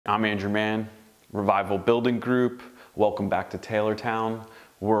I'm Andrew Mann, Revival Building Group. Welcome back to Taylortown.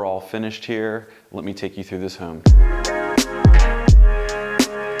 We're all finished here. Let me take you through this home.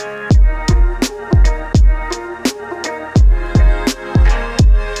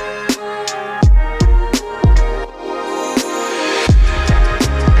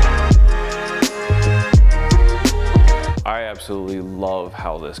 I absolutely love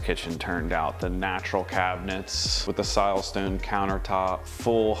how this kitchen turned out. The natural cabinets with the silestone countertop,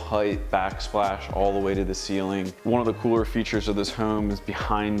 full height backsplash all the way to the ceiling. One of the cooler features of this home is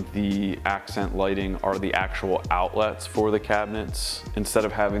behind the accent lighting are the actual outlets for the cabinets. Instead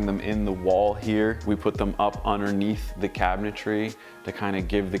of having them in the wall here, we put them up underneath the cabinetry to kind of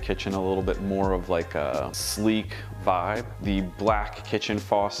give the kitchen a little bit more of like a sleek vibe. The black kitchen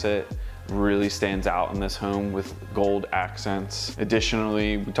faucet really stands out in this home with gold accents.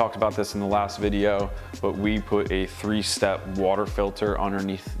 Additionally, we talked about this in the last video, but we put a 3-step water filter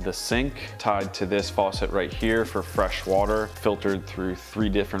underneath the sink tied to this faucet right here for fresh water, filtered through 3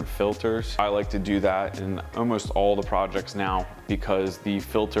 different filters. I like to do that in almost all the projects now because the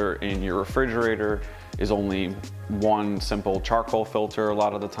filter in your refrigerator is only one simple charcoal filter a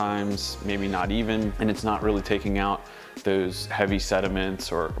lot of the times, maybe not even, and it's not really taking out those heavy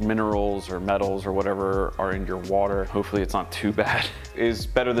sediments or minerals or metals or whatever are in your water. Hopefully it's not too bad. It's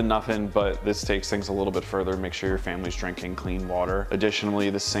better than nothing, but this takes things a little bit further. Make sure your family's drinking clean water. Additionally,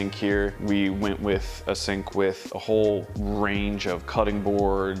 the sink here, we went with a sink with a whole range of cutting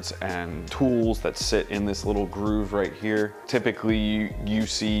boards and tools that sit in this little groove right here. Typically, you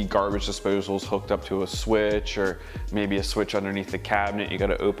see garbage disposals hooked up to a switch or maybe a switch underneath the cabinet. You got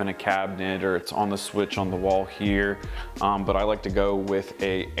to open a cabinet or it's on the switch on the wall here. But I like to go with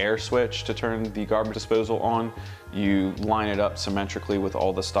a air switch to turn the garbage disposal on. You line it up symmetrically with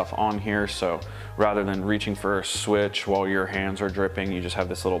all the stuff on here. So rather than reaching for a switch while your hands are dripping, you just have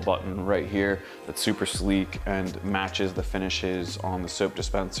this little button right here that's super sleek and matches the finishes on the soap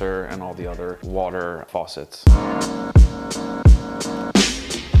dispenser and all the other water faucets.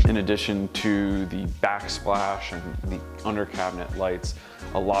 In addition to the backsplash and the under cabinet lights,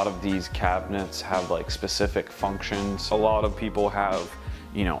 a lot of these cabinets have like specific functions. A lot of people have,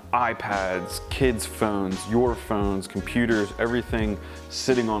 you know, iPads, kids' phones, your phones, computers, everything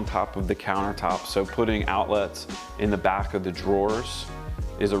sitting on top of the countertop. So putting outlets in the back of the drawers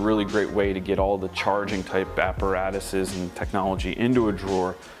is a really great way to get all the charging type apparatuses and technology into a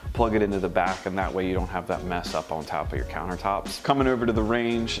drawer, plug it into the back, and that way you don't have that mess up on top of your countertops. Coming over to the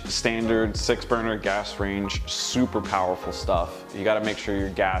range, standard 6-burner gas range, super powerful stuff. You gotta make sure your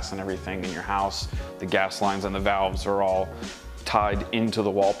gas and everything in your house, the gas lines and the valves are all tied into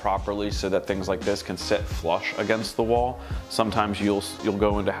the wall properly so that things like this can sit flush against the wall. Sometimes you'll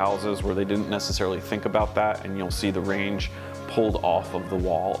go into houses where they didn't necessarily think about that and you'll see the range pulled off of the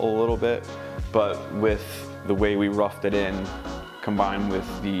wall a little bit. But with the way we roughed it in, combined with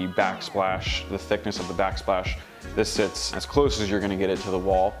the backsplash, the thickness of the backsplash, this sits as close as you're gonna get it to the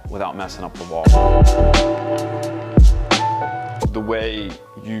wall without messing up the wall. The way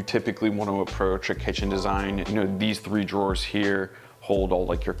you typically want to approach a kitchen design, you know, these 3 drawers here hold all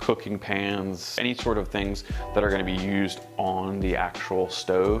like your cooking pans, any sort of things that are going to be used on the actual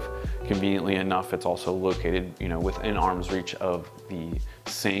stove. Conveniently enough, it's also located, you know, within arm's reach of the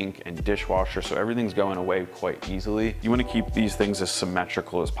sink and dishwasher, so everything's going away quite easily. You want to keep these things as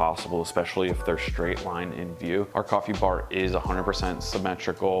symmetrical as possible, especially if they're straight line in view. Our coffee bar is 100%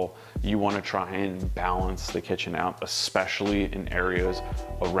 symmetrical. You want to try and balance the kitchen out, especially in areas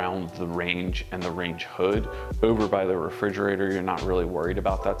around the range and the range hood. Over by the refrigerator, you're not really worried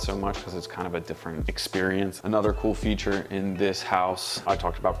about that so much because it's kind of a different experience. Another cool feature in this house I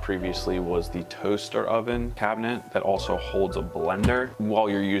talked about previously was the toaster oven cabinet that also holds a blender. While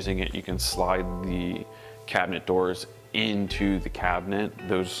you're using it, you can slide the cabinet doors into the cabinet.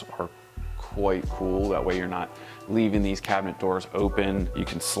 Those are quite cool. That way you're not leaving these cabinet doors open. You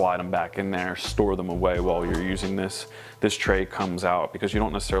can slide them back in there, store them away while you're using this. This tray comes out because you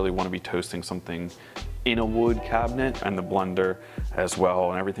don't necessarily want to be toasting something in a wood cabinet, and the blender as well,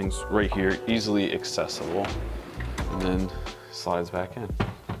 and everything's right here, easily accessible, and then slides back in.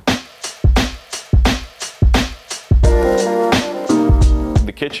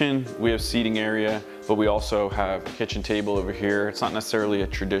 The kitchen, we have seating area, but we also have a kitchen table over here. It's not necessarily a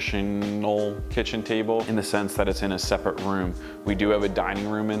traditional kitchen table in the sense that it's in a separate room. We do have a dining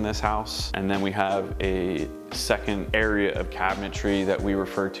room in this house, and then we have a second area of cabinetry that we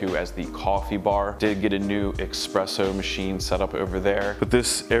refer to as the coffee bar. Did get a new espresso machine set up over there, but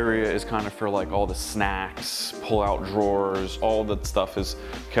this area is kind of for like all the snacks, pull out drawers, all that stuff is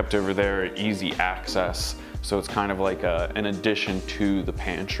kept over there, easy access. So it's kind of like an addition to the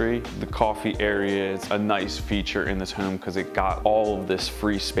pantry. The coffee area is a nice feature in this home because it got all of this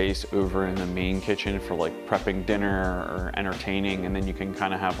free space over in the main kitchen for like prepping dinner or entertaining, and then you can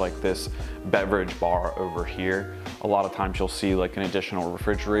kind of have like this beverage bar over here. A lot of times you'll see like an additional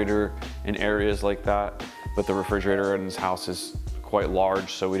refrigerator in areas like that, but the refrigerator in this house is quite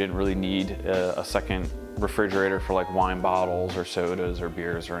large, so we didn't really need a second refrigerator for like wine bottles or sodas or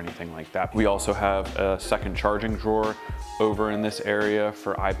beers or anything like that. We also have a second charging drawer over in this area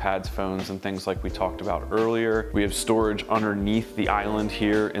for iPads, phones, and things like we talked about earlier. We have storage underneath the island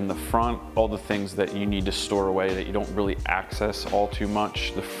here in the front, all the things that you need to store away that you don't really access all too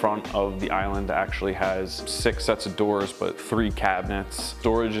much. The front of the island actually has 6 sets of doors, but 3 cabinets.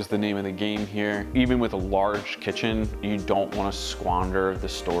 Storage is the name of the game here. Even with a large kitchen, you don't want to squander the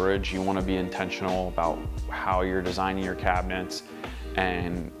storage. You want to be intentional about how you're designing your cabinets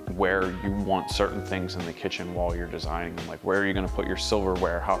and where you want certain things in the kitchen while you're designing them. Like, where are you gonna put your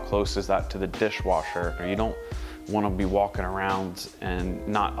silverware? How close is that to the dishwasher? You don't wanna be walking around and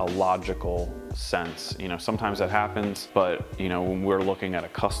not a logical sense. You know, sometimes that happens, but you know, when we're looking at a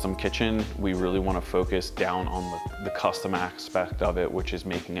custom kitchen, we really wanna focus down on the custom aspect of it, which is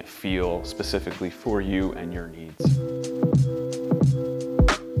making it feel specifically for you and your needs.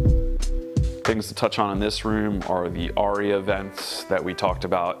 Things to touch on in this room are the ARIA vents that we talked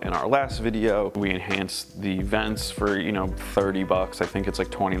about in our last video. We enhanced the vents for, you know, 30 bucks. I think it's like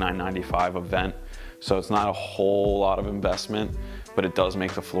 $29.95 a vent. So it's not a whole lot of investment, but it does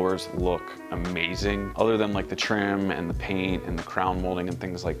make the floors look amazing. Other than like the trim and the paint and the crown molding and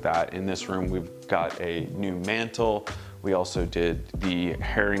things like that, in this room we've got a new mantle. We also did the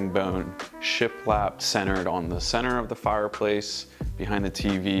herringbone shiplap centered on the center of the fireplace behind the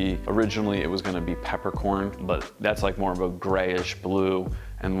TV. Originally it was gonna be peppercorn, but that's like more of a grayish blue.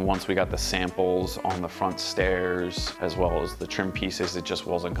 And once we got the samples on the front stairs, as well as the trim pieces, it just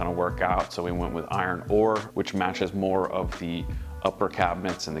wasn't gonna work out. So we went with iron ore, which matches more of the upper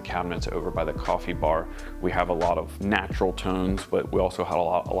cabinets and the cabinets over by the coffee bar. We have a lot of natural tones, but we also had a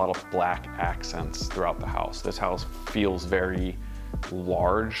lot of black accents throughout the house. This house feels very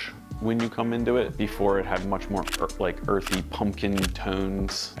large when you come into it. Before, it had much more like earthy pumpkin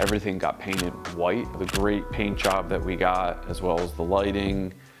tones. Everything got painted white. The great paint job that we got, as well as the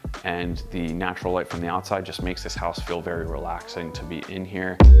lighting and the natural light from the outside, just makes this house feel very relaxing to be in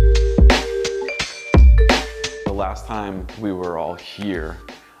here. The last time we were all here,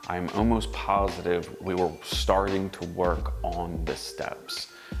 I'm almost positive we were starting to work on the steps.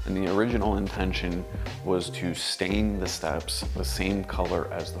 And the original intention was to stain the steps the same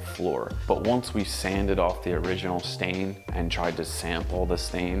color as the floor. But once we sanded off the original stain and tried to sample the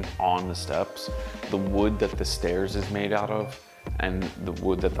stain on the steps, the wood that the stairs is made out of and the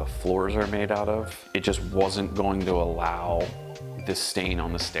wood that the floors are made out of, it just wasn't going to allow the stain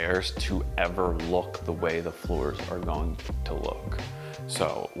on the stairs to ever look the way the floors are going to look.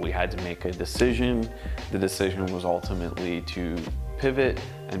 So we had to make a decision. The decision was ultimately to pivot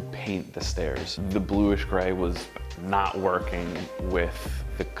and paint the stairs. The bluish gray was not working with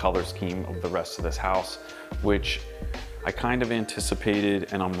the color scheme of the rest of this house, which I kind of anticipated,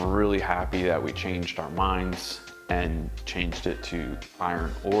 and I'm really happy that we changed our minds and changed it to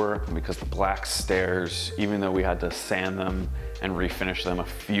iron ore, because the black stairs, even though we had to sand them and refinish them a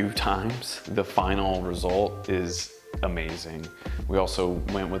few times, the final result is amazing. We also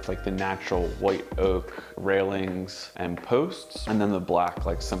went with like the natural white oak railings and posts, and then the black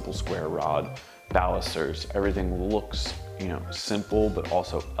like simple square rod balusters. Everything looks, you know, simple but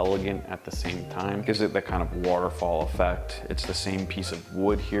also elegant at the same time. Gives it that kind of waterfall effect. It's the same piece of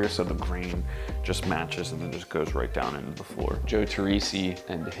wood here, so the grain just matches and then just goes right down into the floor. Joe Teresi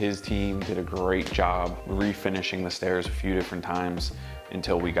and his team did a great job refinishing the stairs a few different times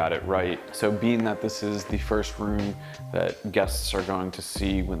until we got it right. So being that this is the first room that guests are going to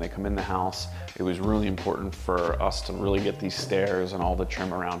see when they come in the house, it was really important for us to really get these stairs and all the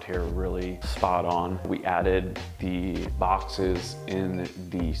trim around here really spot on. We added the boxes in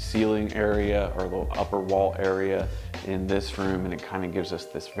the ceiling area or the upper wall area in this room, and it kind of gives us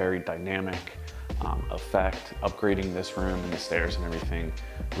this very dynamic effect. Upgrading this room and the stairs and everything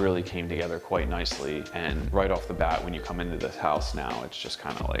really came together quite nicely. And right off the bat, when you come into this house now, it's just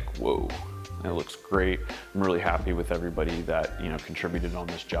kind of like, whoa, it looks great. I'm really happy with everybody that, you know, contributed on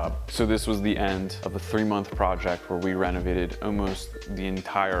this job. So this was the end of a 3-month project where we renovated almost the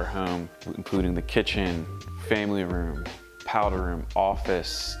entire home, including the kitchen, family room, powder room,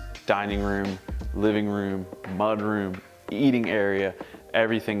 office, dining room, living room, mud room, eating area.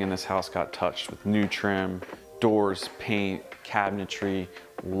 Everything in this house got touched with new trim, doors, paint, cabinetry,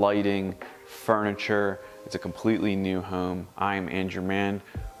 lighting, furniture, It's a completely new home. I am Andrew Mann.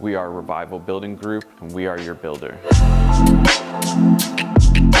 We are Revival Building Group, and we are your builder.